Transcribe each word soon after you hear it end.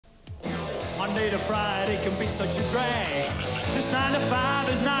Monday to Friday can be such a drag. This 9 to 5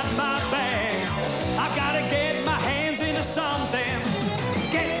 is not my bag. I gotta get my hands into something.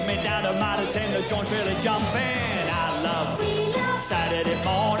 Get me down to Mitre 10, the joint's really jumping. I love Saturday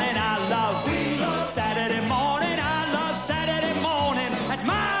morning. I love Saturday morning. I love Saturday morning at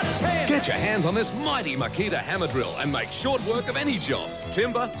Mitre 10. Get your hands on this mighty Makita hammer drill and make short work of any job,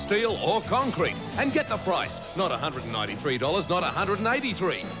 timber, steel or concrete. And get the price, not $193, not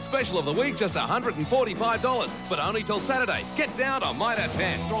 $183. Special of the week, just $145, but only till Saturday. Get down to Mitre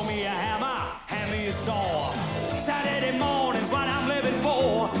 10. Throw me a hammer, hand me a saw. Saturday morning's what I'm living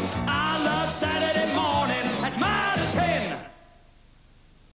for. I love Saturday morning.